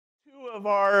Of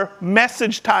our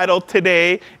message title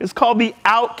today is called The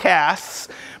Outcasts,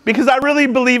 because I really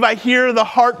believe I hear the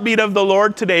heartbeat of the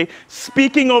Lord today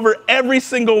speaking over every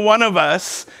single one of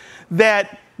us,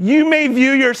 that you may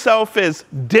view yourself as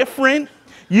different,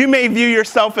 you may view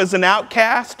yourself as an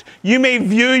outcast, you may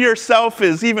view yourself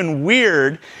as even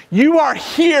weird. You are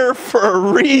here for a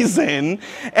reason,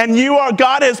 and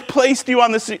God has placed you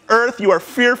on this earth. You are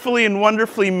fearfully and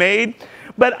wonderfully made.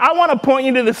 But I want to point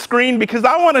you to the screen because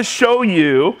I want to show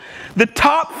you the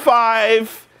top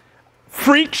 5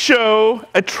 freak show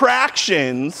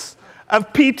attractions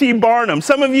of P.T. Barnum.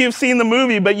 Some of you have seen the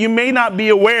movie, but you may not be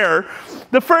aware.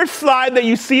 The first slide that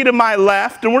you see to my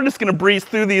left, and we're just going to breeze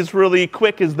through these really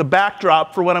quick, is the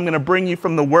backdrop for what I'm going to bring you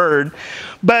from the Word.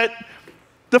 But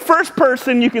the first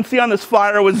person you can see on this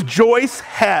flyer was Joyce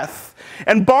Heth.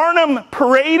 And Barnum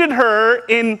paraded her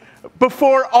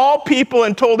before all people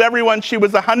and told everyone she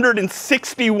was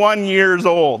 161 years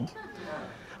old.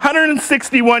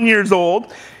 161 years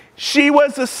old. She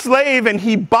was a slave and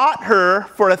he bought her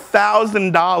for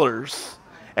 $1,000.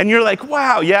 And you're like,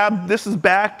 wow, yeah, this is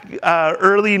back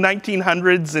early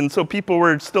 1900s, and so people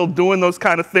were still doing those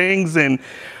kind of things. And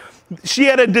she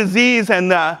had a disease,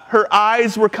 and her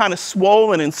eyes were kind of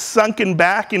swollen and sunken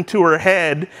back into her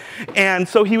head. And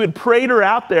so he would parade her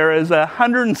out there as a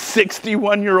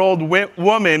 161-year-old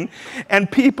woman, and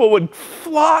people would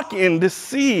flock in to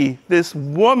see this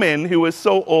woman who was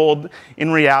so old.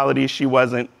 In reality, she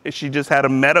wasn't. She just had a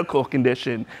medical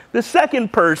condition. The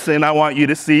second person I want you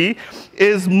to see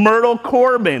is Myrtle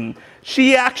Corbin.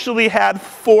 She actually had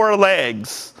 4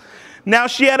 legs. Now,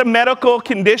 she had a medical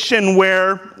condition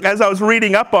where, as I was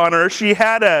reading up on her, she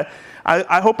had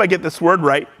I hope I get this word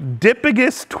right,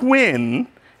 dipigus twin,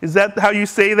 is that how you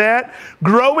say that?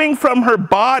 Growing from her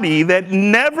body that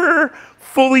never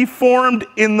fully formed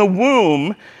in the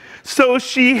womb. So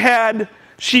she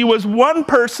was one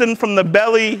person from the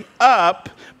belly up,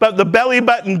 but the belly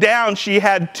button down, she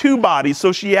had 2 bodies.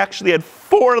 So she actually had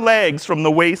 4 legs from the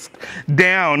waist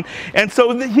down. And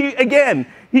so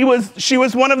she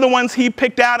was one of the ones he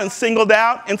picked out and singled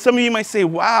out. And some of you might say,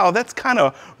 wow, that's kind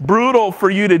of brutal for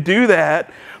you to do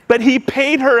that. But he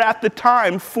paid her at the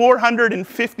time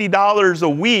 $450 a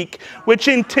week, which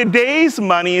in today's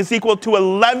money is equal to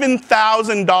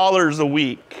 $11,000 a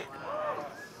week.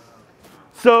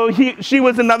 So she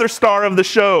was another star of the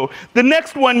show. The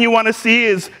next one you want to see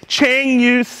is Chang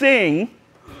Yu Sing.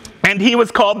 And he was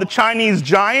called the Chinese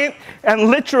Giant. And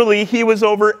literally, he was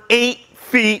over 8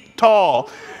 feet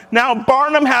tall. Now,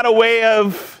 Barnum had a way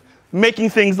of making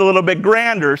things a little bit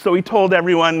grander, so he told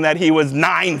everyone that he was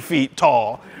 9 feet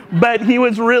tall. But he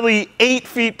was really 8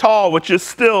 feet tall, which is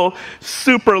still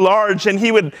super large, and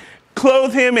he would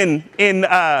clothe him in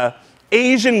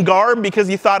Asian garb because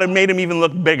he thought it made him even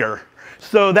look bigger.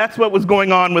 So that's what was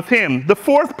going on with him. The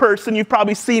fourth person you've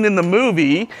probably seen in the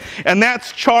movie, and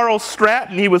that's Charles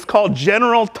Stratton. He was called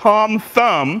General Tom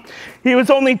Thumb. He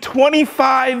was only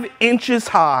 25 inches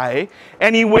high,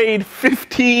 and he weighed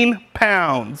 15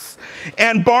 pounds.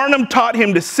 And Barnum taught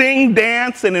him to sing,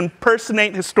 dance, and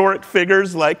impersonate historic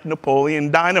figures like Napoleon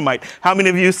Dynamite. How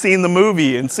many of you have seen the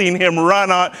movie and seen him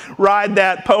ride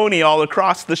that pony all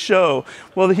across the show?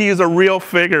 Well, he is a real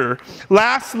figure.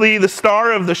 Lastly, the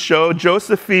star of the show,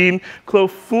 Josephine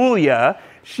Clofulia,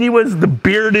 she was the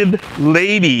bearded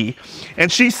lady,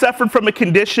 and she suffered from a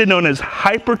condition known as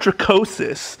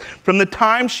hypertrichosis. From the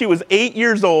time she was 8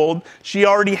 years old, she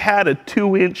already had a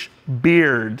 2-inch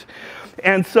beard.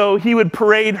 And so he would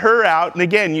parade her out, and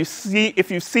again,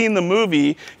 if you've seen the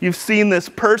movie, you've seen this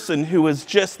person who was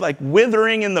just like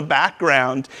withering in the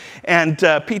background. And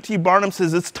P.T. Barnum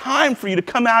says, it's time for you to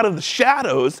come out of the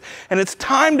shadows, and it's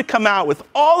time to come out with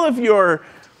all of your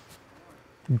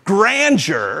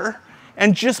grandeur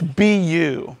and just be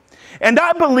you. And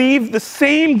I believe the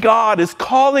same God is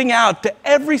calling out to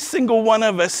every single one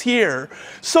of us here.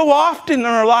 So often in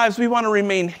our lives, we want to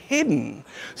remain hidden.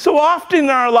 So often in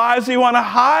our lives, we want to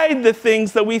hide the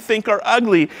things that we think are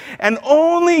ugly. And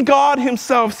only God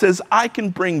himself says, I can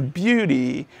bring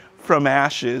beauty from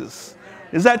ashes.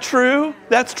 Is that true?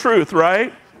 That's truth,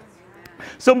 right?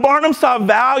 So Barnum saw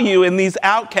value in these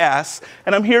outcasts.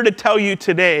 And I'm here to tell you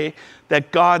today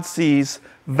that God sees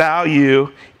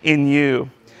value in you.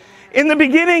 In the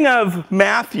beginning of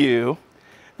Matthew,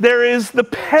 there is the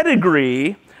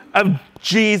pedigree of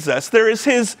Jesus. There is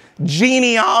his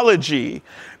genealogy.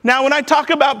 Now, when I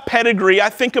talk about pedigree, I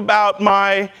think about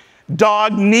my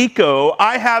dog, Nico.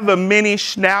 I have a mini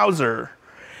schnauzer,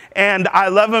 and I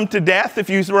love him to death. If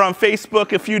you were on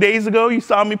Facebook a few days ago, you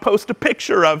saw me post a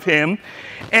picture of him.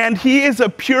 And he is a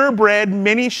purebred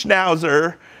mini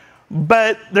schnauzer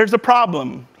but there's a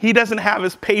problem. He doesn't have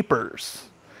his papers.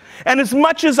 And as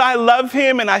much as I love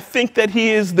him and I think that he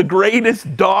is the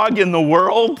greatest dog in the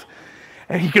world,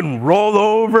 and he can roll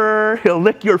over, he'll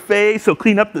lick your face, he'll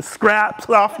clean up the scraps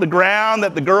off the ground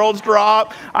that the girls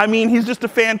drop. I mean, he's just a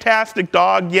fantastic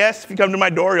dog. Yes, if you come to my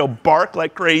door, he'll bark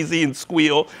like crazy and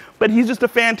squeal, but he's just a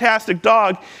fantastic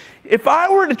dog. If I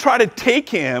were to try to take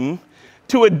him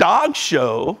to a dog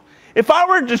show, if I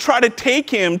were to try to take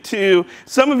him to,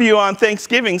 some of you on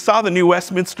Thanksgiving saw the new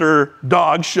Westminster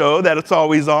dog show that it's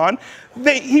always on,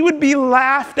 he would be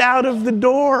laughed out of the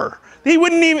door. They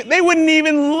wouldn't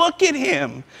even look at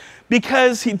him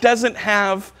because he doesn't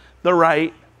have the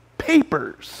right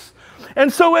papers.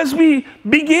 And so as we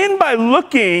begin by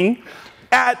looking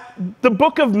at the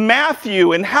book of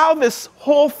Matthew and how this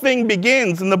whole thing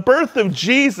begins and the birth of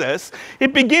Jesus,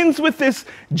 it begins with this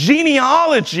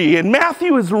genealogy. And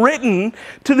Matthew is written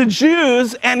to the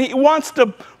Jews, and he wants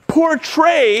to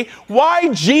portray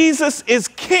why Jesus is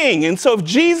king. And so if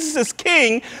Jesus is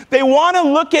king, they want to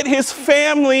look at his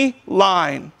family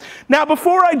line. Now,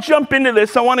 before I jump into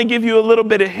this, I want to give you a little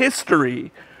bit of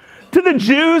history. To the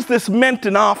Jews, this meant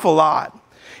an awful lot.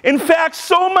 In fact,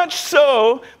 so much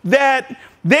so that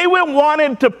they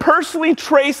wanted to personally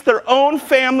trace their own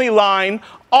family line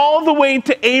all the way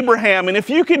to Abraham. And if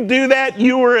you could do that,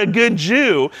 you were a good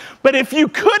Jew. But if you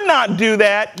could not do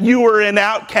that, you were an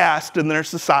outcast in their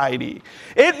society.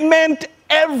 It meant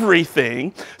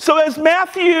everything. So as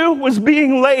Matthew was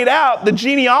being laid out, the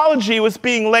genealogy was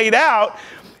being laid out,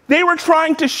 they were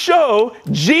trying to show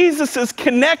Jesus'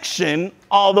 connection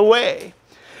all the way.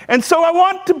 And so I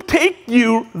want to take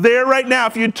you there right now.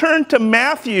 If you turn to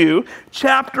Matthew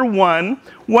chapter 1,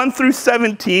 1 through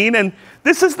 17, and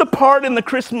this is the part in the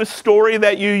Christmas story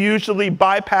that you usually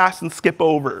bypass and skip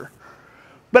over.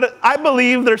 But I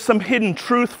believe there's some hidden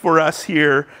truth for us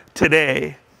here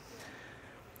today.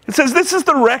 It says, this is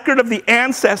the record of the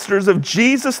ancestors of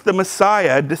Jesus the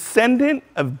Messiah, descendant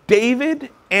of David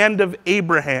and of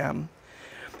Abraham.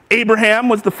 Abraham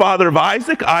was the father of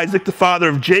Isaac, Isaac the father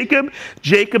of Jacob,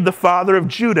 Jacob the father of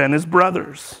Judah and his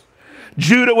brothers.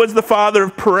 Judah was the father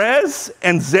of Perez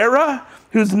and Zerah,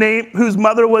 whose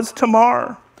mother was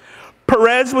Tamar.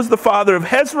 Perez was the father of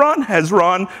Hezron,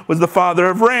 Hezron was the father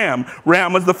of Ram,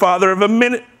 Ram was the father of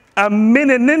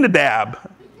Amminadab.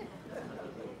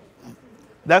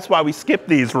 That's why we skip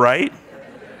these, right?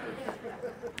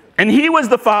 And he was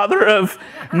the father of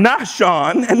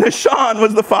Nahshon, and Nahshon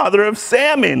was the father of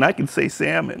Salmon. I can say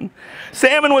Salmon.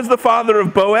 Salmon was the father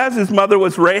of Boaz. His mother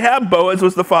was Rahab. Boaz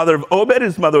was the father of Obed.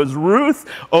 His mother was Ruth.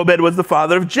 Obed was the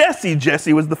father of Jesse.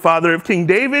 Jesse was the father of King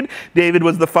David. David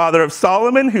was the father of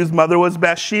Solomon, whose mother was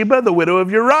Bathsheba, the widow of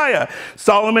Uriah.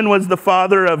 Solomon was the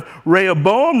father of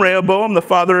Rehoboam. Rehoboam, the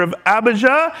father of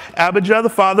Abijah. Abijah, the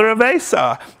father of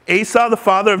Asa. Asa, the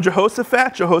father of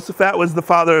Jehoshaphat. Jehoshaphat was the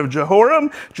father of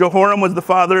Jehoram. Jehoram was the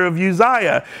father of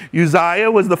Uzziah. Uzziah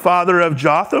was the father of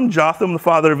Jotham. Jotham, the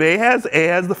father of Ahaz.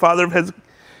 Ahaz, the father of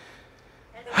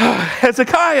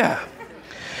Hezekiah.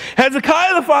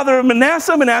 Hezekiah, the father of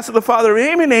Manasseh. Manasseh, the father of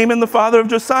Amon. Amon, the father of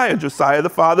Josiah. Josiah, the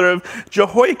father of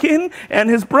Jehoiakim and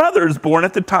his brothers, born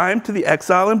at the time to the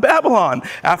exile in Babylon.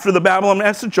 After the Babylon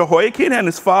exile, Jehoiakim and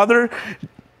his father,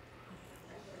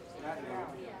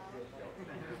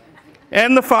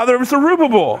 and the father of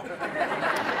Zerubbabel.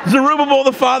 Zerubbabel,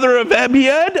 the father of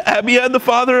Abiad. Abiad, the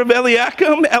father of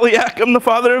Eliakim. Eliakim, the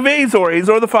father of Azor.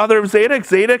 Azor, the father of Zadok.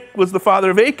 Zadok was the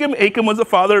father of Achim. Achim was the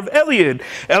father of Eliud.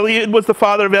 Eliud was the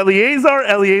father of Eleazar.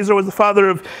 Eleazar was the father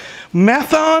of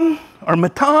Matan,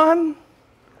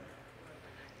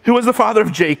 who was the father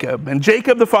of Jacob. And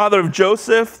Jacob, the father of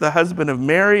Joseph, the husband of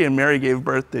Mary. And Mary gave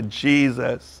birth to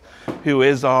Jesus, who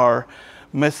is our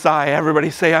Messiah. Everybody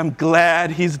say, I'm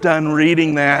glad he's done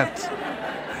reading that.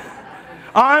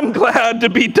 I'm glad to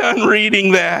be done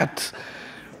reading that.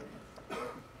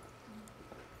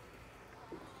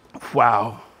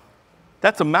 Wow,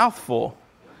 that's a mouthful.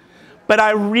 But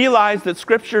I realize that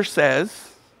Scripture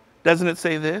says, doesn't it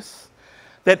say this?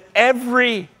 That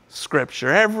every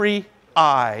Scripture, every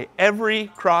I, every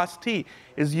cross T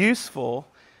is useful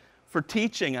for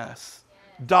teaching us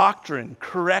doctrine,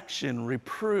 correction,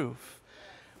 reproof.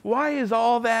 Why is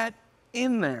all that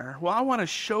in there? Well, I want to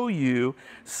show you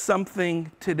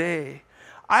something today.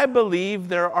 I believe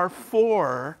there are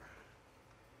 4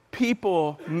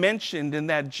 people mentioned in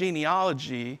that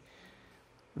genealogy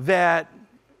that,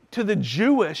 to the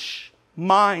Jewish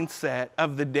mindset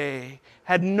of the day,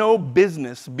 had no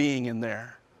business being in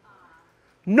there.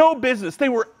 No business. They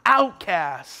were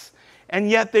outcasts, and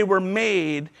yet they were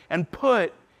made and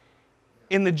put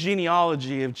in the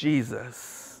genealogy of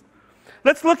Jesus.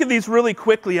 Let's look at these really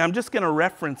quickly. I'm just going to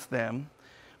reference them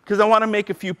because I want to make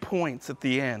a few points at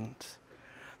the end.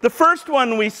 The first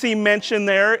one we see mentioned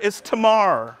there is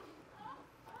Tamar.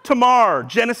 Tamar,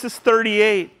 Genesis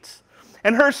 38.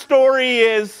 And her story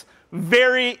is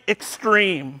very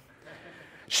extreme.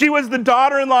 She was the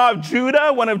daughter-in-law of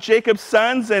Judah, one of Jacob's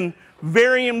sons, and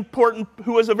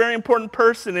who was a very important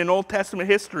person in Old Testament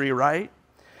history, right?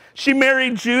 She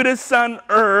married Judah's son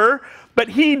but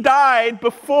he died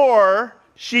before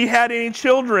she had any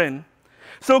children.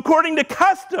 So according to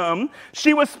custom,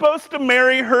 she was supposed to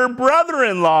marry her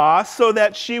brother-in-law so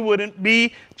that she wouldn't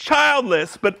be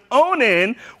childless. But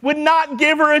Onan would not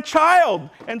give her a child.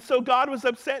 And so God was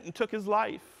upset and took his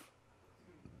life.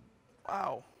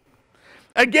 Wow.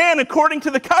 Again, according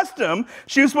to the custom,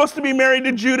 she was supposed to be married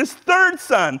to Judah's third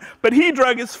son. But he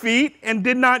drug his feet and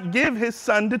did not give his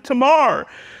son to Tamar.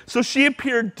 So she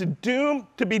appeared to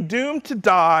be doomed to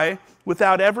die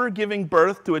without ever giving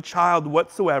birth to a child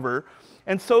whatsoever.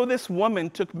 And so this woman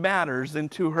took matters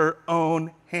into her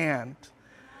own hand.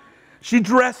 She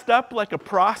dressed up like a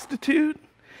prostitute,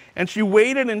 and she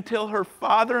waited until her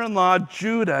father-in-law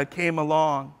Judah came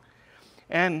along.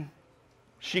 And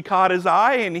she caught his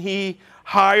eye, and he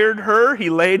hired her, he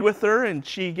laid with her, and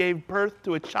she gave birth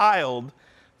to a child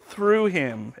through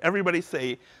him. Everybody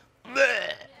say,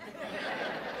 bleh.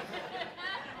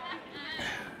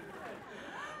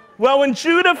 Well, when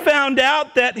Judah found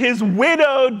out that his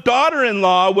widowed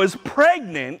daughter-in-law was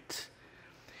pregnant,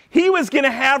 he was going to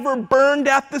have her burned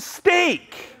at the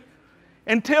stake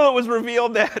until it was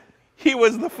revealed that he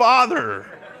was the father.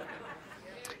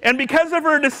 And because of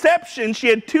her deception, she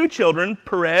had two children,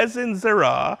 Perez and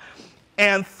Zerah,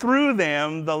 and through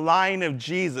them the line of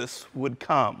Jesus would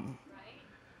come.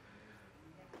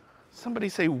 Somebody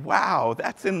say, wow,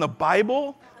 that's in the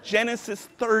Bible? Genesis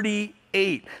 38.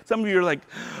 Some of you are like,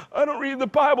 I don't read the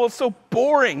Bible, it's so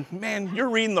boring. Man, you're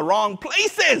reading the wrong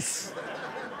places.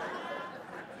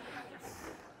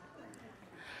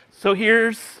 So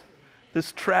here's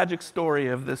this tragic story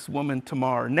of this woman,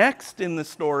 Tamar. Next in the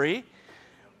story,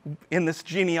 in this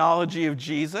genealogy of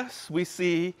Jesus, we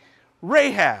see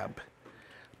Rahab,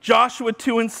 Joshua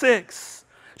 2 and 6.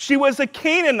 She was a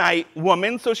Canaanite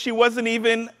woman, so she wasn't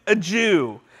even a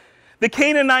Jew. The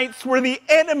Canaanites were the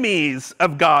enemies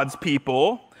of God's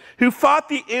people who fought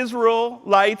the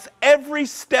Israelites every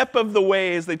step of the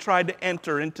way as they tried to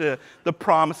enter into the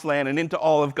promised land and into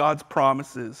all of God's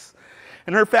promises.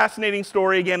 And her fascinating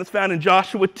story, again, is found in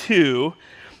Joshua 2.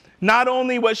 Not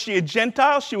only was she a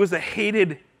Gentile, she was a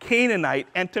hated Canaanite.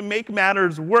 And to make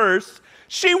matters worse,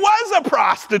 she was a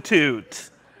prostitute.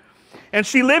 And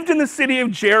she lived in the city of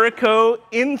Jericho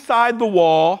inside the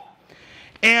wall.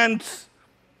 And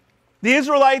the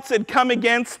Israelites had come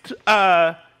against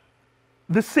the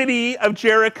city of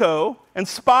Jericho, and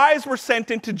spies were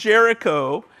sent into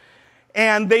Jericho,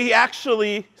 and they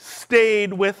actually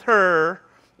stayed with her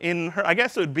in her, I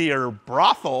guess it would be her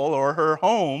brothel or her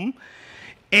home.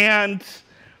 And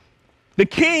the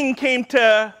king came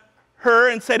to her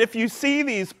and said, if you see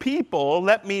these people,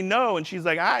 let me know. And she's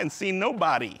like, I ain't seen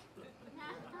nobody.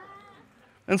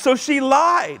 And so she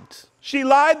lied. She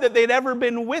lied that they'd ever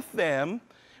been with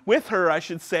her, I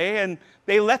should say, and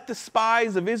they let the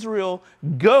spies of Israel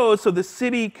go so the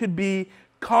city could be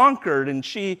conquered. And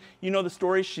she, you know the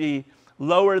story, she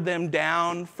lowered them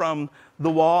down from the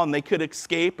wall and they could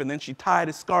escape, and then she tied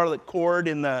a scarlet cord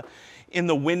in the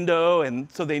window,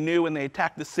 and so they knew when they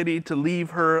attacked the city to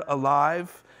leave her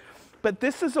alive. But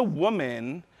this is a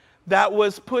woman that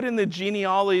was put in the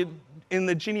genealogy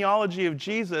of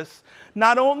Jesus.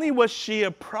 Not only was she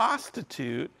a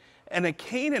prostitute and a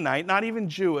Canaanite, not even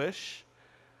Jewish,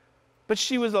 but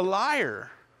she was a liar,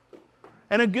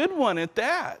 and a good one at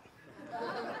that.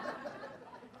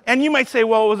 And you might say,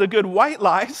 well, it was a good white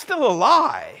lie. It's still a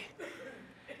lie.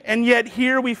 And yet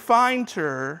here we find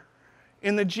her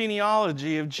in the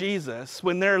genealogy of Jesus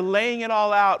when they're laying it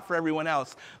all out for everyone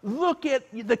else. Look at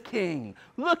the king.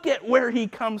 Look at where he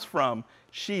comes from.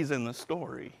 She's in the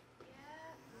story.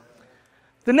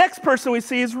 The next person we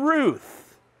see is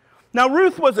Ruth. Now,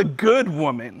 Ruth was a good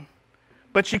woman,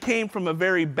 but she came from a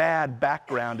very bad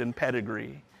background and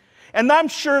pedigree. And I'm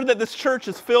sure that this church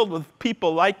is filled with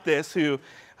people like this who,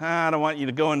 I don't want you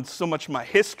to go into so much my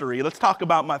history. Let's talk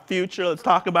about my future. Let's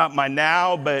talk about my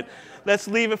now, but let's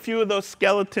leave a few of those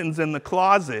skeletons in the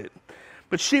closet.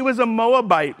 But she was a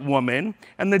Moabite woman,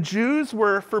 and the Jews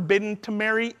were forbidden to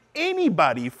marry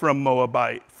anybody from Moab.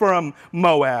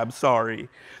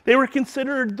 They were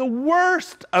considered the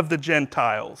worst of the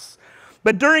Gentiles.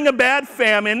 But during a bad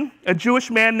famine, a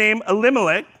Jewish man named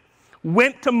Elimelech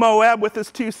went to Moab with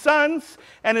his 2 sons,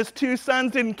 and his 2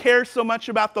 sons didn't care so much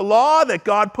about the law that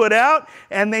God put out,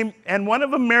 and one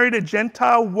of them married a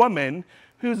Gentile woman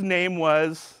whose name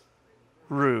was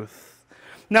Ruth.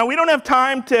 Now, we don't have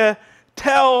time to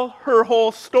tell her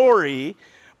whole story,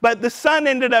 but the son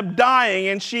ended up dying,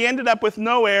 and she ended up with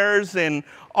no heirs and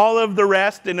all of the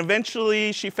rest, and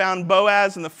eventually she found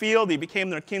Boaz in the field. He became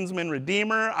their kinsman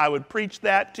redeemer. I would preach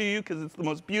that to you because it's the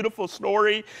most beautiful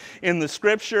story in the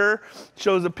scripture. It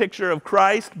shows a picture of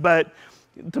Christ, but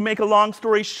to make a long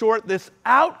story short, this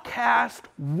outcast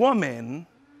woman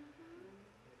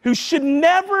who should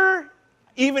never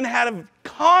even have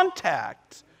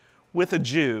contact with a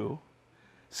Jew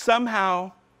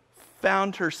somehow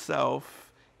found herself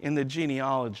in the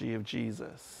genealogy of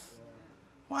Jesus.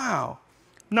 Wow.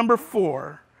 Number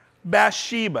 4,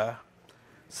 Bathsheba,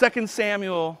 2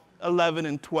 Samuel 11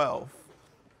 and 12.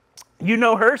 You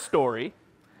know her story.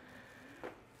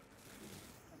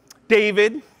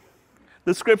 David,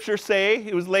 the scriptures say,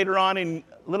 it was a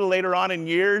little later on in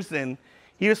years, and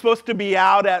he was supposed to be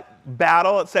out at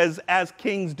battle. It says, as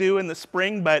kings do in the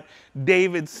spring, but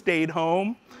David stayed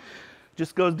home.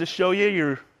 Just goes to show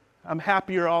you, I'm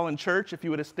happy you're all in church. If you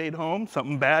would have stayed home,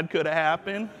 something bad could have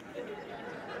happened.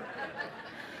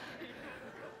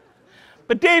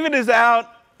 But David is out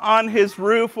on his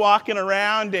roof walking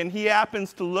around, and he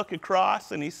happens to look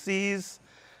across, and he sees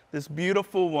this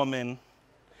beautiful woman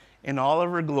in all of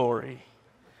her glory,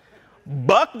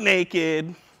 buck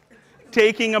naked,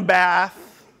 taking a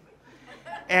bath,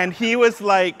 and he was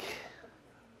like,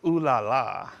 ooh la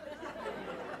la.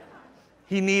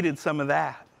 He needed some of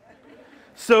that.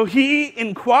 So he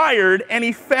inquired, and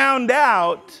he found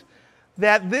out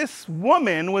that this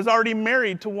woman was already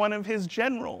married to one of his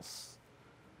generals.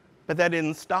 But that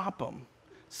didn't stop him.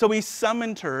 So he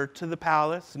summoned her to the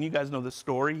palace, and you guys know the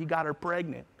story. He got her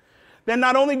pregnant. Then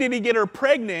not only did he get her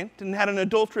pregnant and had an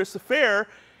adulterous affair,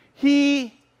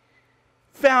 he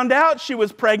found out she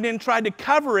was pregnant and tried to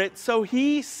cover it, so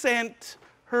he sent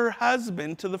her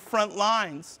husband to the front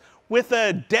lines with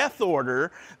a death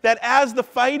order that as the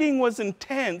fighting was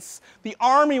intense, the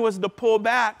army was to pull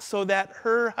back so that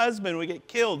her husband would get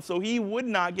killed, so he would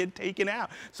not get taken out.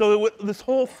 So this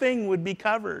whole thing would be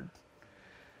covered.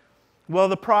 Well,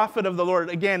 the prophet of the Lord,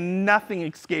 again, nothing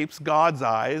escapes God's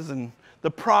eyes, and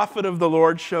the prophet of the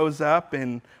Lord shows up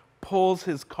and pulls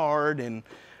his card, and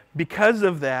because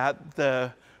of that,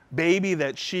 the baby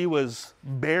that she was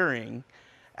bearing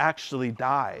actually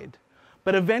died.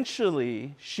 But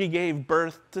eventually, she gave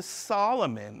birth to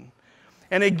Solomon.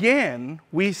 And again,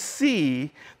 we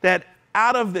see that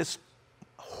out of this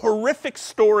horrific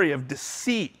story of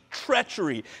deceit,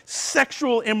 treachery,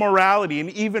 sexual immorality,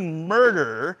 and even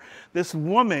murder, this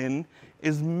woman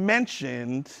is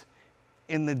mentioned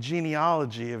in the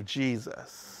genealogy of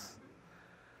Jesus.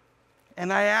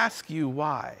 And I ask you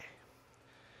why.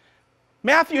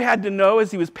 Matthew had to know as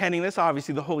he was penning this,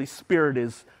 obviously the Holy Spirit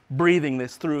is breathing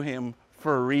this through him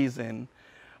for a reason.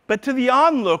 But to the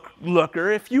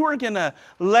onlooker, if you were going to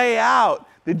lay out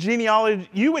the genealogy,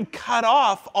 you would cut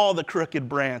off all the crooked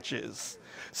branches.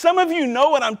 Some of you know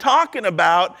what I'm talking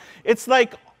about. It's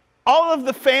like all of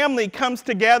the family comes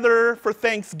together for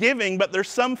Thanksgiving, but there's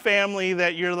some family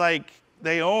that you're like,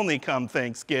 they only come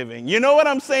Thanksgiving. You know what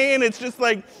I'm saying? It's just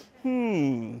like,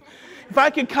 if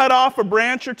I could cut off a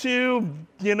branch or two,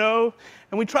 and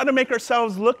we try to make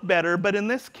ourselves look better, but in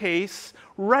this case,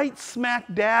 right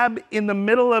smack dab in the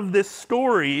middle of this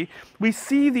story, we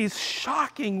see these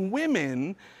shocking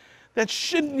women that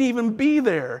shouldn't even be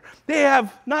there. They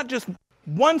have not just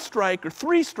 1 strike or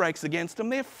 3 strikes against them,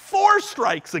 they have 4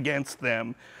 strikes against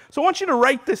them. So I want you to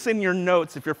write this in your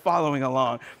notes if you're following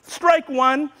along. Strike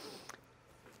 1,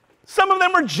 some of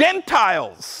them are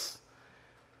Gentiles.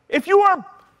 If you are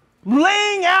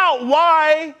laying out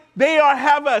why they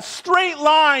have a straight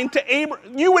line to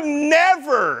Abraham, you would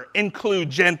never include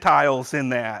Gentiles in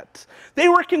that. They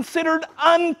were considered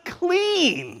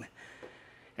unclean.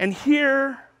 And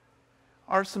here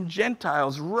are some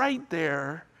Gentiles right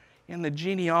there in the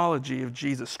genealogy of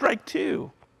Jesus. Strike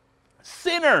 2,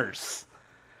 sinners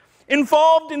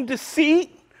involved in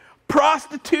deceit,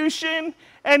 prostitution,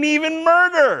 and even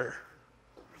murder.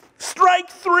 Strike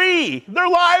 3, their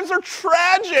lives are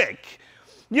tragic.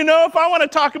 If I want to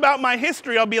talk about my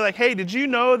history, I'll be like, hey, did you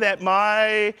know that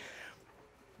my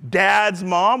dad's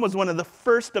mom was one of the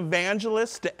first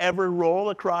evangelists to ever roll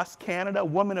across Canada, a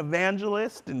woman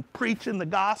evangelist and preaching the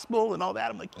gospel and all that?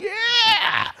 I'm like,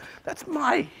 yeah, that's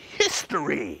my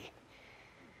history.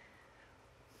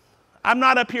 I'm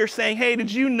not up here saying, hey,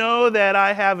 did you know that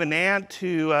I have an aunt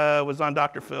who was on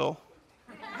Dr. Phil?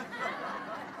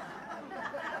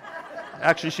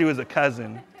 Actually, she was a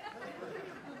cousin.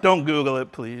 Don't Google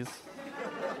it, please.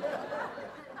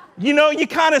 You know, you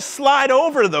kind of slide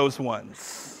over those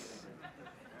ones.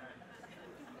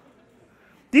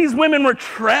 These women were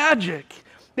tragic.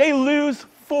 They lose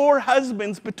 4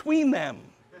 husbands between them.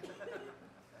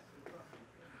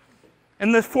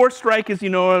 And the 4th strike, as you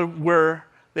know,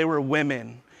 they were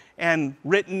women. And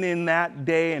written in that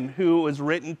day and who it was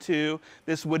written to,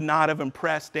 this would not have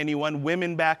impressed anyone.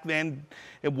 Women back then,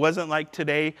 it wasn't like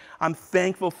today. I'm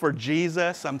thankful for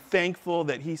Jesus. I'm thankful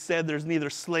that he said there's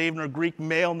neither slave nor Greek,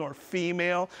 male nor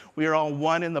female. We are all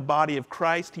one in the body of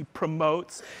Christ. He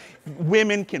promotes.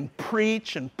 Women can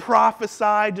preach and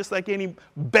prophesy just like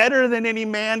better than any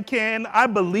man can. I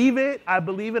believe it. I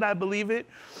believe it. I believe it.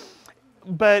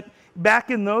 But back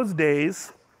in those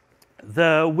days,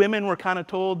 the women were kind of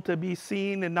told to be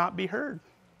seen and not be heard.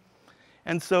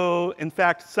 And so, in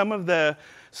fact, some of the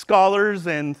scholars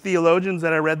and theologians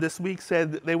that I read this week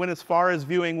said that they went as far as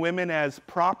viewing women as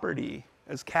property,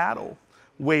 as cattle,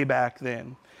 way back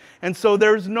then. And so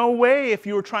there's no way, if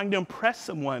you were trying to impress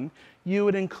someone, you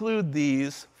would include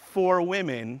these 4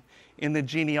 women in the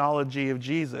genealogy of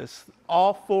Jesus.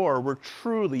 All 4 were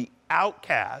truly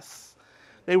outcasts.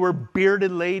 They were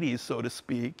bearded ladies, so to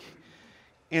speak,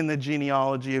 in the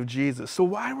genealogy of Jesus. So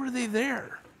why were they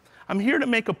there? I'm here to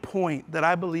make a point that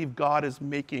I believe God is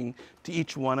making to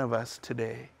each one of us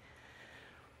today.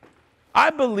 I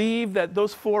believe that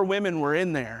those 4 women were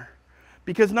in there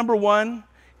because, number one,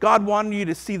 God wanted you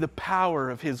to see the power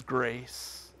of his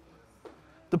grace.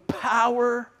 The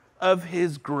power of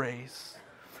his grace.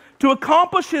 To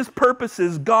accomplish his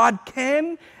purposes, God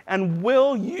can and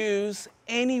will use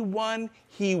anyone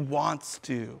he wants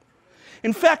to.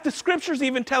 In fact, the scriptures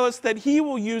even tell us that he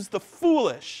will use the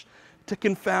foolish to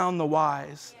confound the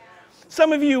wise.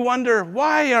 Some of you wonder,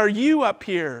 why are you up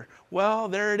here? Well,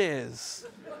 there it is.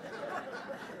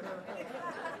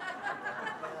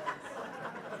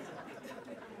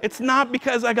 It's not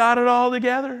because I got it all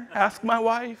together. Ask my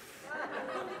wife.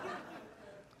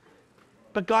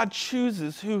 But God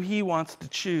chooses who he wants to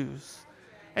choose.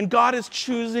 And God is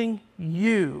choosing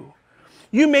you.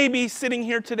 You may be sitting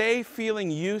here today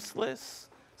feeling useless,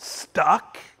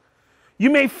 stuck. You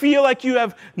may feel like you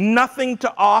have nothing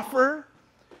to offer.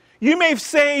 You may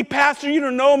say, Pastor, you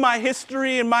don't know my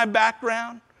history and my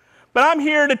background. But I'm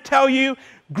here to tell you,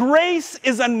 grace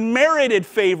is unmerited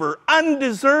favor,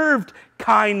 undeserved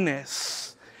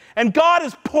kindness. And God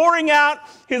is pouring out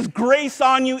his grace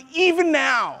on you even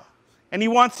now. And he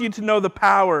wants you to know the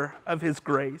power of his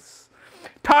grace.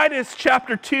 Titus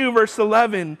chapter 2, verse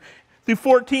 11 through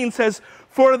 14 says,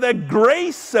 for the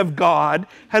grace of God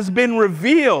has been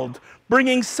revealed,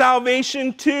 bringing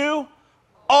salvation to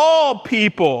all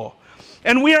people.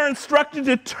 And we are instructed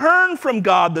to turn from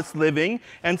godless living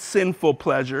and sinful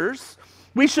pleasures.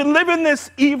 We should live in this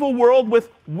evil world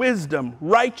with wisdom,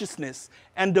 righteousness,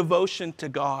 and devotion to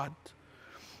God.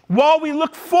 While we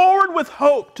look forward with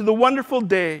hope to the wonderful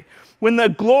day when the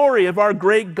glory of our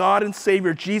great God and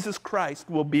Savior, Jesus Christ,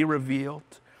 will be revealed.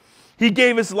 He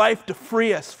gave his life to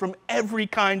free us from every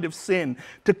kind of sin,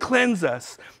 to cleanse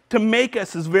us, to make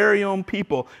us his very own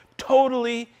people,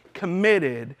 totally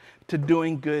committed to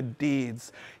doing good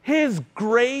deeds. His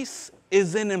grace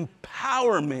is an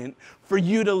empowerment for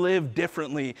you to live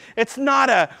differently. It's not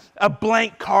a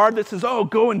blank card that says, oh,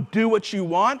 go and do what you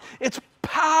want. It's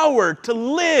power to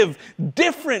live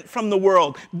different from the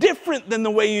world, different than the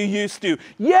way you used to.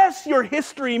 Yes, your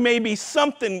history may be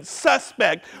something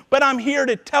suspect, but I'm here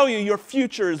to tell you your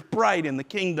future is bright in the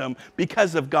kingdom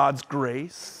because of God's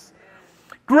grace.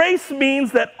 Grace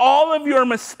means that all of your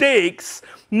mistakes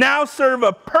now serve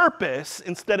a purpose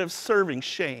instead of serving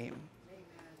shame.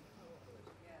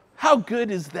 How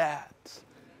good is that?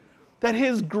 That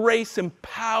his grace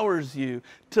empowers you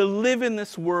to live in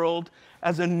this world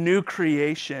as a new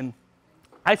creation.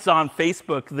 I saw on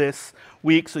Facebook this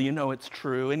week, so you know it's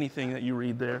true, anything that you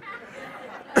read there.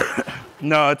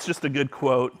 No, it's just a good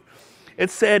quote. It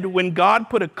said, when God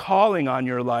put a calling on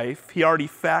your life, he already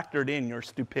factored in your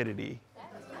stupidity.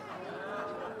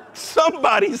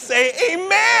 Somebody say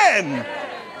amen.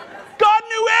 God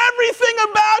knew everything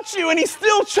about you and he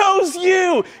still chose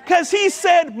you because he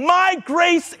said, my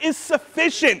grace is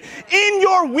sufficient. In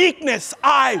your weakness,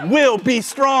 I will be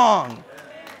strong.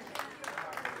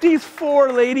 These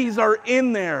 4 ladies are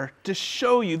in there to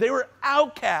show you. They were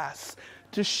outcasts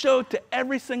to show to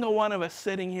every single one of us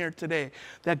sitting here today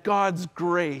that God's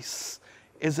grace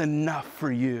is enough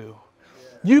for you.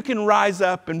 You can rise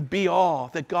up and be all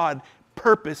that God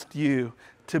purposed you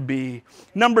to be.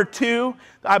 Number 2,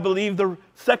 I believe the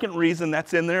second reason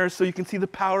that's in there is so you can see the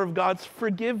power of God's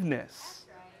forgiveness.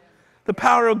 The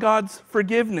power of God's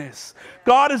forgiveness.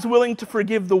 God is willing to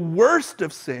forgive the worst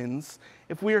of sins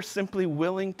if we are simply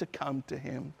willing to come to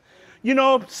him. You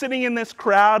know, sitting in this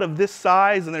crowd of this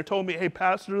size, and they're told me, hey,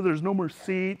 Pastor, there's no more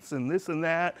seats and this and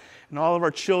that, and all of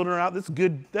our children are out.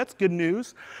 That's good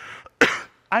news.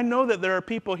 I know that there are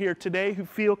people here today who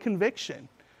feel conviction.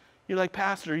 You're like,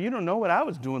 Pastor, you don't know what I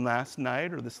was doing last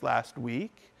night or this last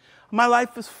week. My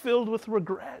life is filled with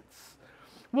regrets.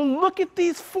 Well, look at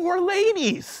these 4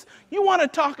 ladies. You want to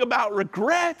talk about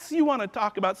regrets? You want to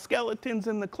talk about skeletons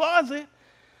in the closet?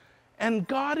 And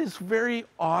God is very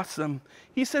awesome.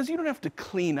 He says, you don't have to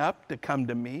clean up to come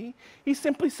to me. He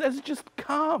simply says, just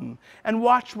come and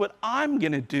watch what I'm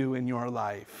going to do in your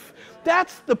life.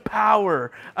 That's the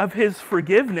power of his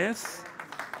forgiveness.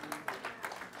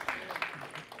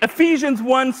 Ephesians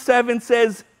 1:7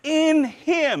 says, in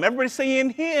him. Everybody say in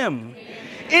him.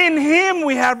 In him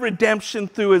we have redemption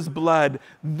through his blood,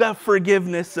 the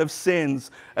forgiveness of sins,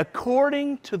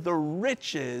 according to the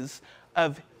riches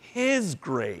of his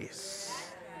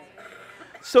grace.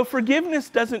 So forgiveness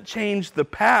doesn't change the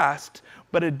past,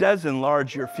 but it does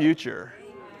enlarge your future.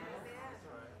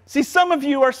 See, some of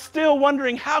you are still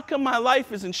wondering, how come my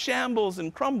life is in shambles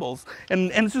and crumbles,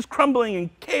 and it's just crumbling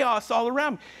and chaos all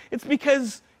around me? It's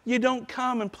because you don't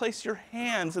come and place your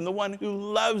hands in the one who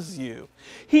loves you.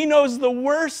 He knows the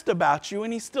worst about you,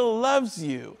 and he still loves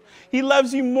you. He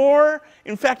loves you more.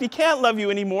 In fact, he can't love you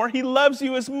anymore. He loves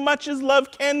you as much as love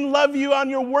can love you on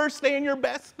your worst day and your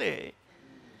best day.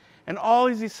 And all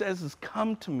he says is,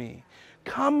 come to me.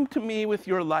 Come to me with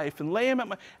your life and lay him at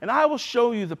my, and I will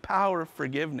show you the power of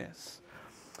forgiveness.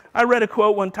 I read a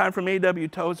quote one time from A.W.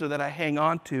 Tozer that I hang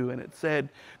on to, and it said,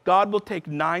 God will take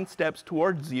 9 steps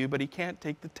towards you, but he can't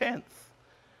take the 10th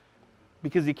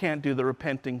because he can't do the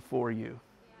repenting for you.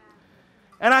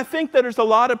 And I think that there's a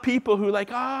lot of people who are like,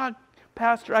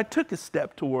 Pastor, I took a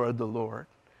step toward the Lord.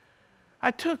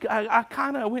 I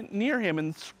kind of went near him,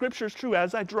 and Scripture is true.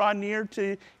 As I draw near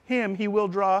to him, he will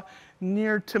draw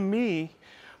near to me.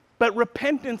 But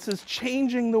repentance is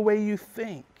changing the way you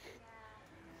think.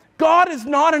 God is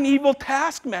not an evil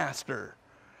taskmaster.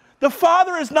 The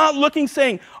Father is not looking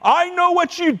saying, I know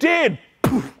what you did.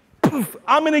 Poof, poof,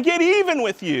 I'm going to get even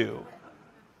with you.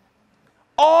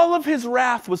 All of his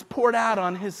wrath was poured out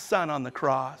on his Son on the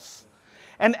cross.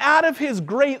 And out of his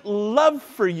great love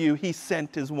for you, he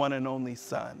sent his one and only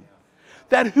Son,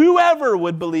 that whoever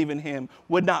would believe in him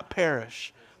would not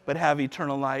perish, but have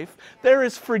eternal life. There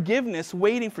is forgiveness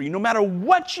waiting for you. No matter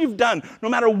what you've done, no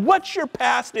matter what your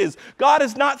past is, God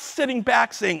is not sitting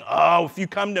back saying, oh, if you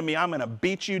come to me, I'm going to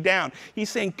beat you down. He's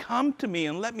saying, come to me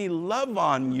and let me love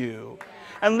on you.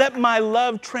 And let my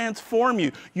love transform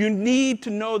you. You need to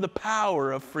know the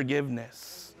power of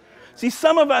forgiveness. See,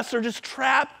 some of us are just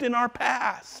trapped in our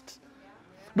past.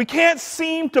 We can't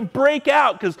seem to break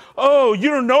out because, oh, you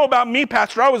don't know about me,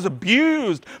 Pastor. I was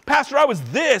abused. Pastor, I was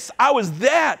this. I was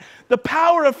that. The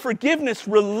power of forgiveness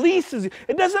releases you.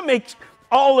 It doesn't make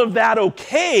all of that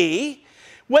okay.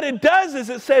 What it does is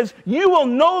it says, you will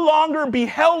no longer be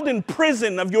held in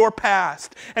prison of your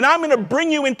past. And I'm going to bring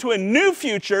you into a new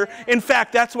future. In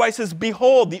fact, that's why it says,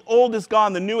 behold, the old is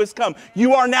gone, the new has come.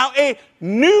 You are now a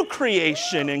new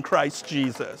creation in Christ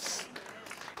Jesus.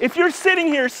 If you're sitting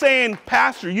here saying,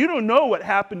 Pastor, you don't know what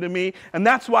happened to me, and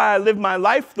that's why I live my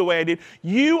life the way I did,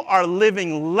 you are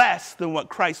living less than what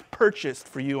Christ purchased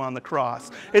for you on the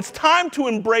cross. It's time to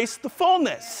embrace the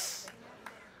fullness.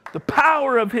 The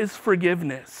power of his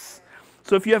forgiveness.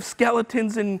 So if you have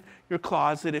skeletons in your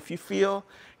closet, if you feel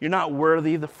you're not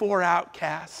worthy, the 4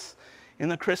 outcasts in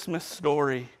the Christmas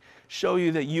story show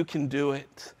you that you can do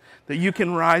it, that you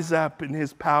can rise up in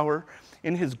his power,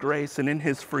 in his grace, and in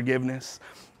his forgiveness.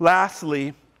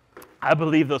 Lastly, I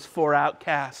believe those 4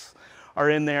 outcasts are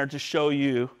in there to show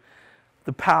you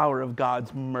the power of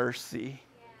God's mercy.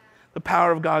 The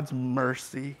power of God's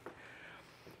mercy.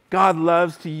 God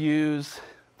loves to use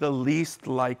the least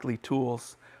likely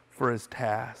tools for his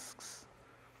tasks.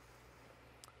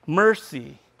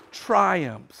 Mercy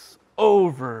triumphs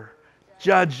over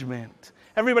judgment.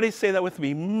 Everybody say that with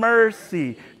me.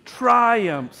 Mercy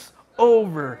triumphs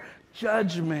over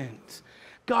judgment.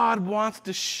 God wants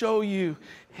to show you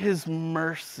his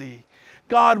mercy.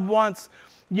 God wants,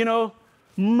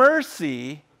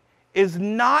 mercy is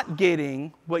not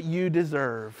getting what you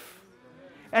deserve.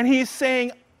 And he's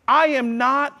saying, I am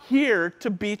not here to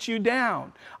beat you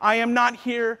down. I am not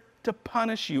here to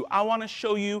punish you. I want to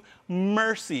show you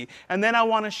mercy. And then I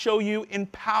want to show you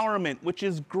empowerment, which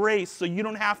is grace, so you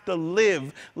don't have to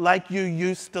live like you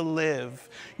used to live.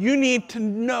 You need to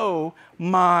know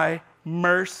my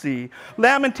mercy.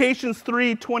 Lamentations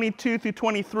 3:22 through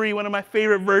 23, one of my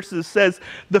favorite verses, says,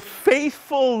 "The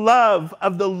faithful love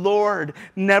of the Lord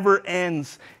never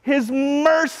ends. His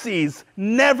mercies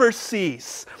never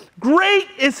cease. Great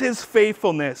is his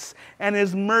faithfulness, and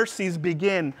his mercies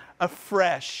begin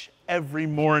afresh every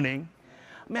morning."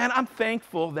 Man, I'm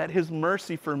thankful that his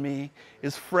mercy for me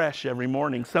is fresh every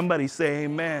morning. Somebody say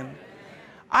amen.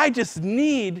 I just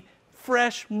need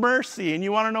fresh mercy. And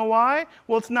you want to know why?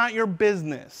 Well, it's not your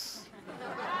business.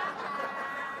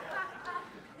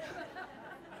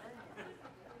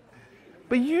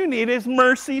 But you need his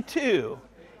mercy too.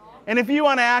 And if you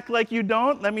want to act like you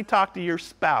don't, let me talk to your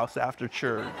spouse after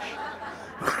church.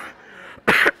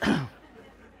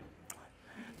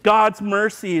 God's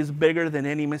mercy is bigger than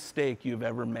any mistake you've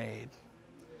ever made.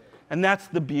 And that's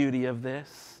the beauty of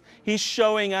this. He's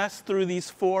showing us through these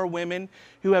four women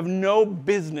who have no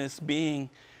business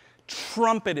being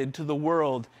trumpeted to the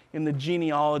world in the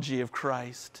genealogy of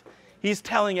Christ. He's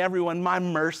telling everyone, my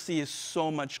mercy is so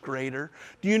much greater.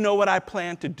 Do you know what I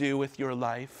plan to do with your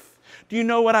life? Do you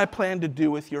know what I plan to do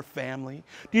with your family?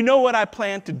 Do you know what I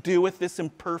plan to do with this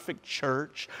imperfect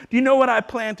church? Do you know what I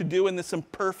plan to do in this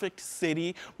imperfect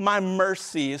city? My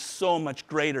mercy is so much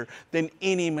greater than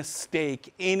any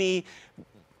mistake, any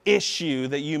issue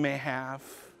that you may have.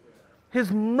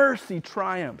 His mercy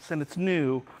triumphs, and it's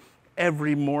new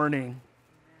every morning.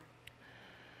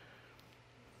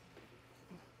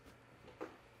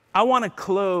 I want to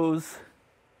close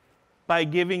by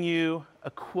giving you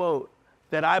a quote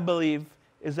that I believe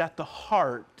is at the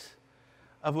heart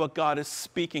of what God is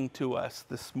speaking to us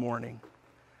this morning.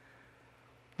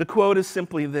 The quote is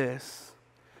simply this: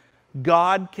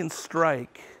 God can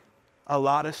strike a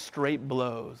lot of straight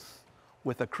blows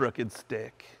with a crooked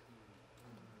stick.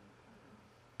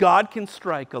 God can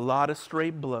strike a lot of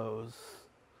straight blows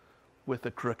with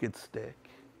a crooked stick.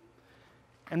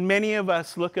 And many of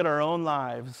us look at our own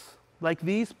lives like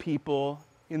these people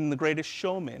in The Greatest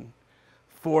Showman.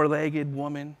 Four-legged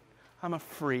woman, I'm a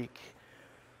freak.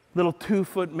 Little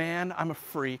 2-foot man, I'm a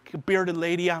freak. A bearded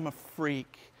lady, I'm a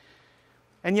freak.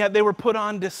 And yet they were put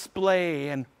on display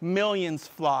and millions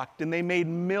flocked and they made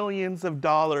millions of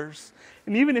dollars.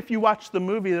 And even if you watch the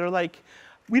movie, they're like,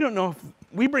 we don't know if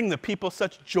we bring the people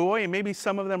such joy, and maybe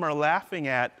some of them are laughing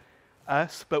at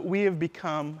us, but we have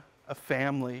become a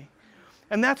family.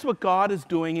 And that's what God is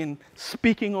doing in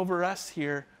speaking over us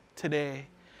here today.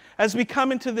 As we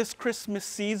come into this Christmas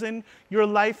season, your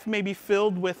life may be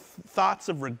filled with thoughts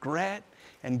of regret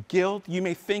and guilt. You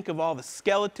may think of all the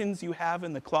skeletons you have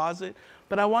in the closet,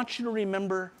 but I want you to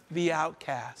remember the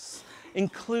outcasts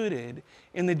included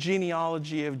in the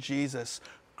genealogy of Jesus.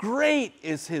 Great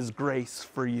is his grace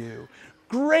for you.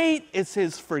 Great is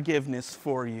his forgiveness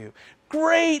for you.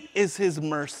 Great is his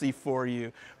mercy for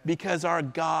you, because our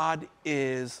God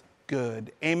is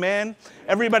good. Amen?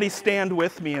 Everybody stand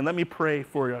with me and let me pray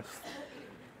for us.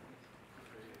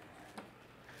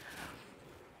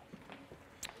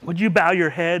 Would you bow your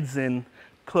heads and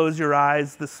close your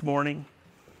eyes this morning?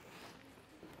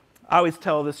 I always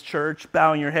tell this church,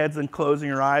 bowing your heads and closing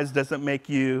your eyes doesn't make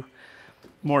you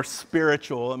more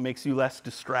spiritual, it makes you less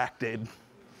distracted.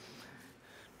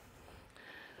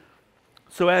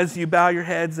 So as you bow your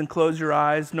heads and close your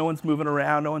eyes, no one's moving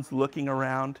around, no one's looking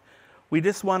around. We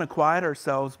just want to quiet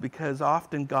ourselves because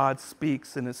often God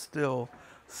speaks in a still,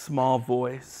 small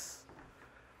voice.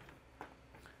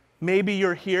 Maybe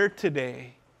you're here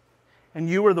today and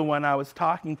you were the one I was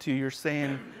talking to. You're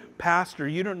saying, Pastor,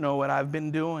 you don't know what I've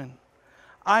been doing.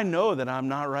 I know that I'm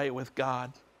not right with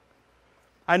God.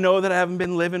 I know that I haven't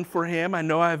been living for him. I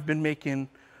know I've been making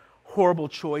horrible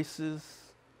choices.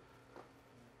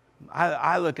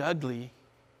 I look ugly.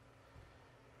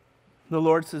 The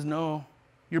Lord says, no,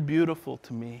 you're beautiful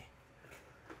to me.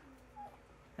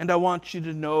 And I want you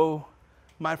to know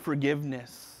my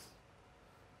forgiveness.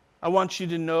 I want you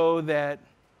to know that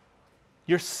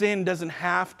your sin doesn't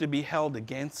have to be held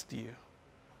against you.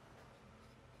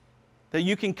 That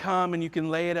you can come and you can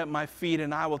lay it at my feet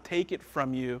and I will take it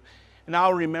from you and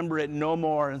I'll remember it no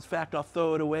more. In fact, I'll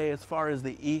throw it away as far as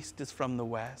the east is from the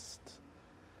west.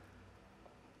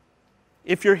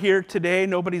 If you're here today,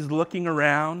 nobody's looking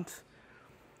around.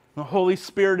 The Holy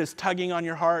Spirit is tugging on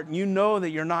your heart and you know that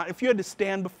you're not. If you had to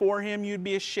stand before him, you'd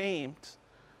be ashamed.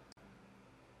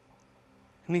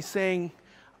 And he's saying,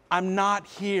 I'm not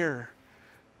here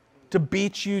to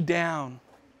beat you down.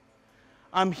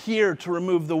 I'm here to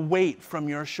remove the weight from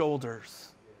your shoulders.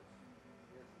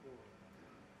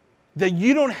 That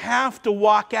you don't have to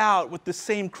walk out with the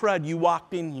same crud you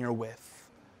walked in here with.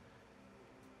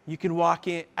 You can walk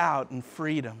out in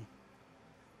freedom.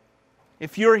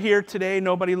 If you're here today,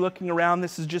 nobody looking around,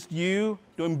 this is just you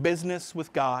doing business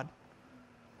with God.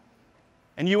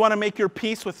 And you want to make your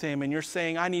peace with him, and you're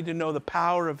saying, I need to know the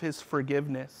power of his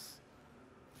forgiveness.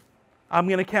 I'm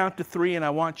going to count to 3, and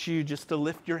I want you just to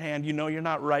lift your hand. You know you're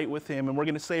not right with him, and we're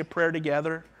going to say a prayer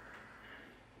together.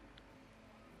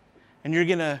 And you're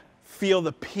going to feel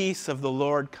the peace of the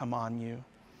Lord come on you.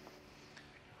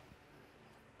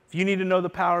 If you need to know the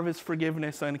power of his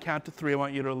forgiveness, I'm going to count to 3. I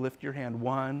want you to lift your hand.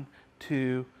 1,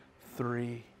 2,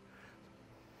 3.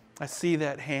 I see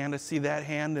that hand. I see that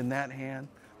hand and that hand.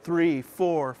 3,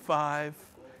 4, 5,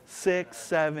 6,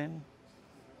 7.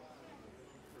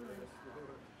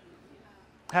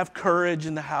 Have courage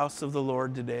in the house of the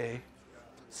Lord today.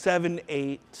 7,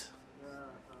 8,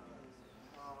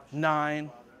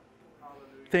 9.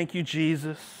 Thank you,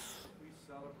 Jesus.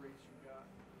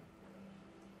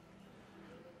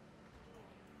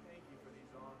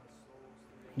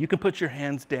 You can put your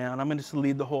hands down. I'm going to just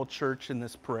lead the whole church in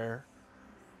this prayer.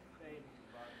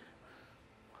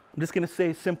 I'm just going to say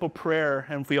a simple prayer,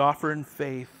 and if we offer in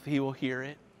faith, he will hear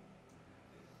it,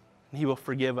 and he will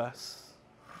forgive us.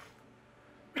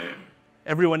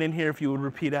 Everyone in here, if you would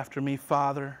repeat after me,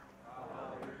 Father,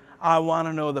 I want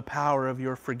to know the power of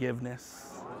your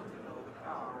forgiveness.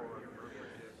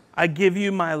 I give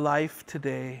you my life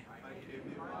today,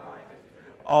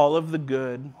 all of the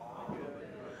good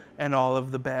and all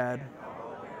of the bad.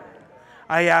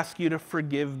 I ask you to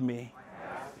forgive me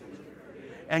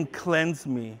and cleanse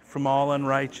me from all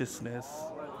unrighteousness.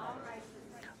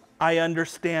 I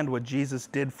understand what Jesus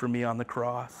did for me on the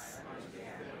cross.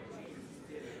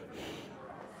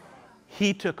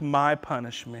 He took my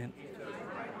punishment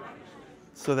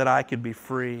so that I could be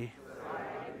free.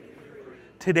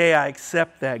 Today I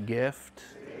accept that gift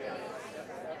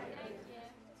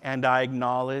and I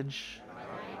acknowledge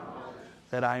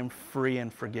that I am free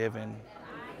and forgiven.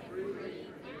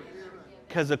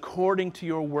 Because according to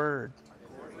your word,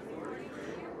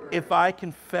 if I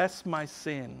confess my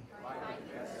sin,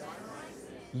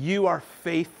 you are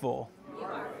faithful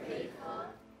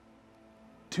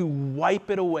to wipe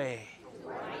it away.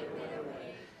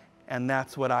 And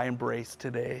that's what I embrace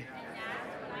today.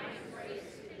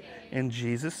 In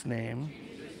Jesus' name,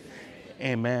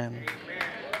 amen.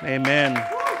 Amen.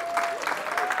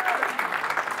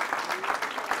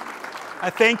 I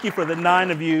thank you for the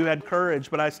 9 of you who had courage,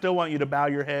 but I still want you to bow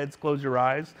your heads, close your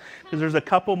eyes, because there's a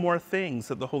couple more things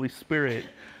that the Holy Spirit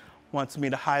wants me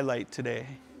to highlight today.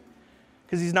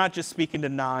 Because he's not just speaking to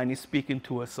 9, he's speaking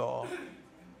to us all.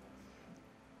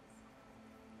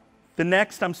 The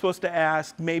next I'm supposed to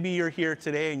ask, maybe you're here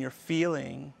today and you're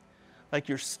feeling like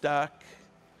you're stuck.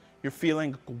 You're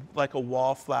feeling like a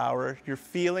wallflower. You're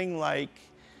feeling like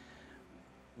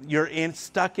you're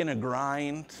stuck in a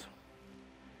grind.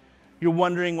 You're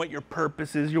wondering what your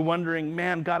purpose is. You're wondering,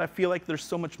 man, God, I feel like there's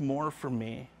so much more for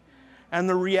me. And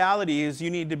the reality is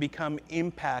you need to become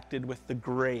impacted with the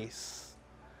grace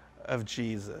of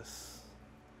Jesus.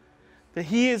 That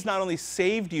he has not only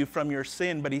saved you from your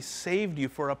sin, but he saved you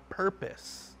for a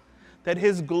purpose. That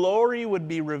his glory would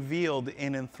be revealed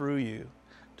in and through you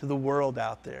to the world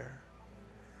out there.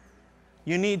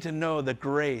 You need to know the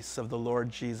grace of the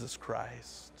Lord Jesus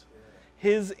Christ.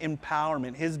 His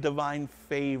empowerment, his divine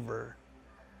favor.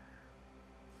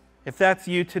 If that's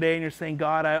you today and you're saying,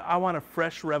 God, I want a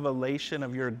fresh revelation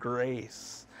of your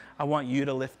grace, I want you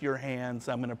to lift your hands.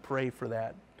 I'm going to pray for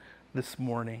that this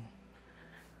morning.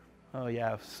 Oh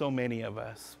yeah, so many of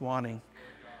us wanting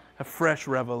a fresh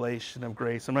revelation of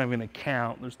grace. I'm not even going to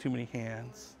count. There's too many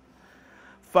hands.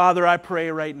 Father, I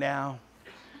pray right now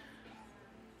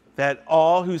that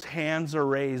all whose hands are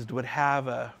raised would have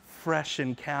a fresh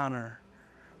encounter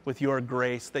with your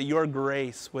grace, that your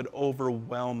grace would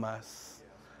overwhelm us.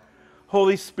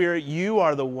 Holy Spirit, you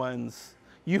are the one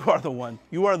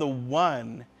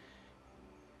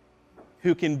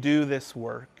who can do this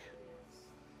work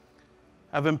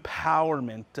of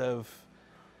empowerment, of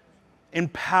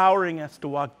empowering us to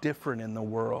walk different in the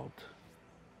world.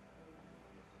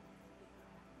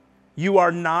 You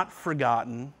are not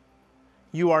forgotten.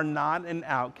 You are not an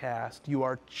outcast. You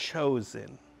are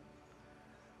chosen.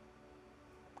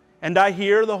 And I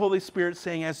hear the Holy Spirit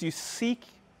saying, as you seek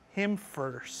him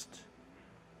first,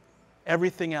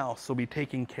 everything else will be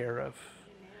taken care of.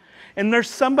 And there's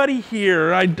somebody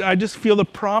here, I just feel the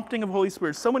prompting of Holy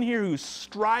Spirit, someone here who's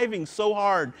striving so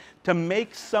hard to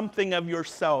make something of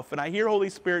yourself. And I hear Holy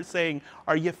Spirit saying,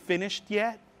 are you finished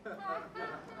yet?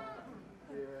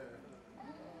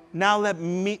 Now let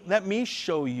me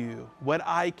show you what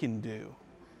I can do.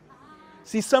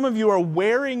 See, some of you are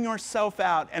wearing yourself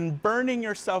out and burning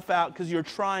yourself out because you're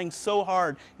trying so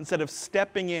hard instead of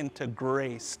stepping into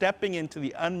grace, stepping into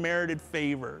the unmerited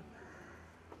favor,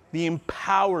 the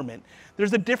empowerment.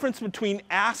 There's a difference between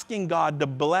asking God to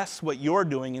bless what you're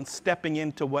doing and stepping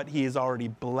into what He is already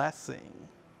blessing.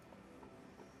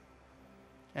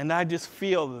 And I just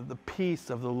feel that the peace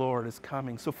of the Lord is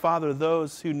coming. So, Father,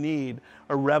 those who need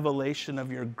a revelation of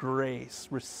your grace,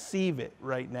 receive it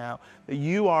right now, that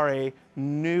you are a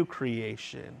new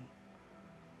creation,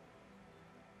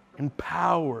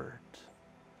 empowered.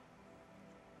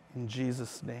 In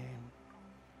Jesus' name,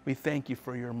 we thank you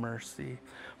for your mercy.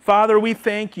 Father, we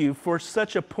thank you for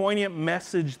such a poignant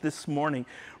message this morning,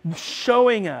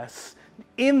 showing us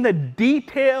in the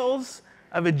details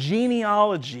of a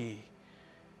genealogy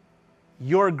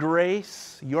your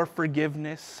grace, your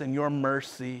forgiveness, and your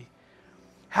mercy,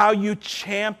 how you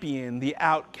champion the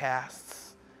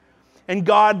outcasts. And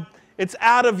God, it's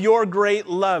out of your great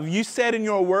love. You said in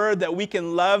your word that we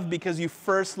can love because you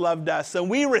first loved us. And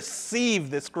we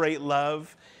receive this great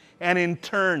love, and in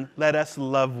turn, let us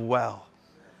love well.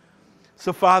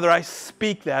 So, Father, I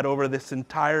speak that over this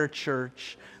entire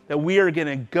church, that we are going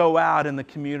to go out in the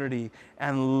community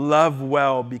and love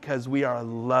well because we are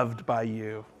loved by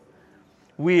you.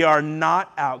 We are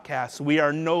not outcasts. We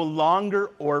are no longer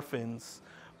orphans,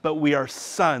 but we are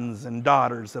sons and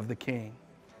daughters of the King.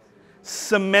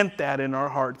 Cement that in our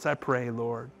hearts, I pray,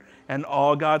 Lord. And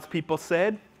all God's people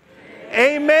said,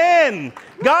 Amen.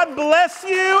 God bless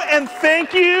you and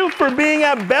thank you for being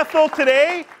at Bethel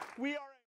today. We are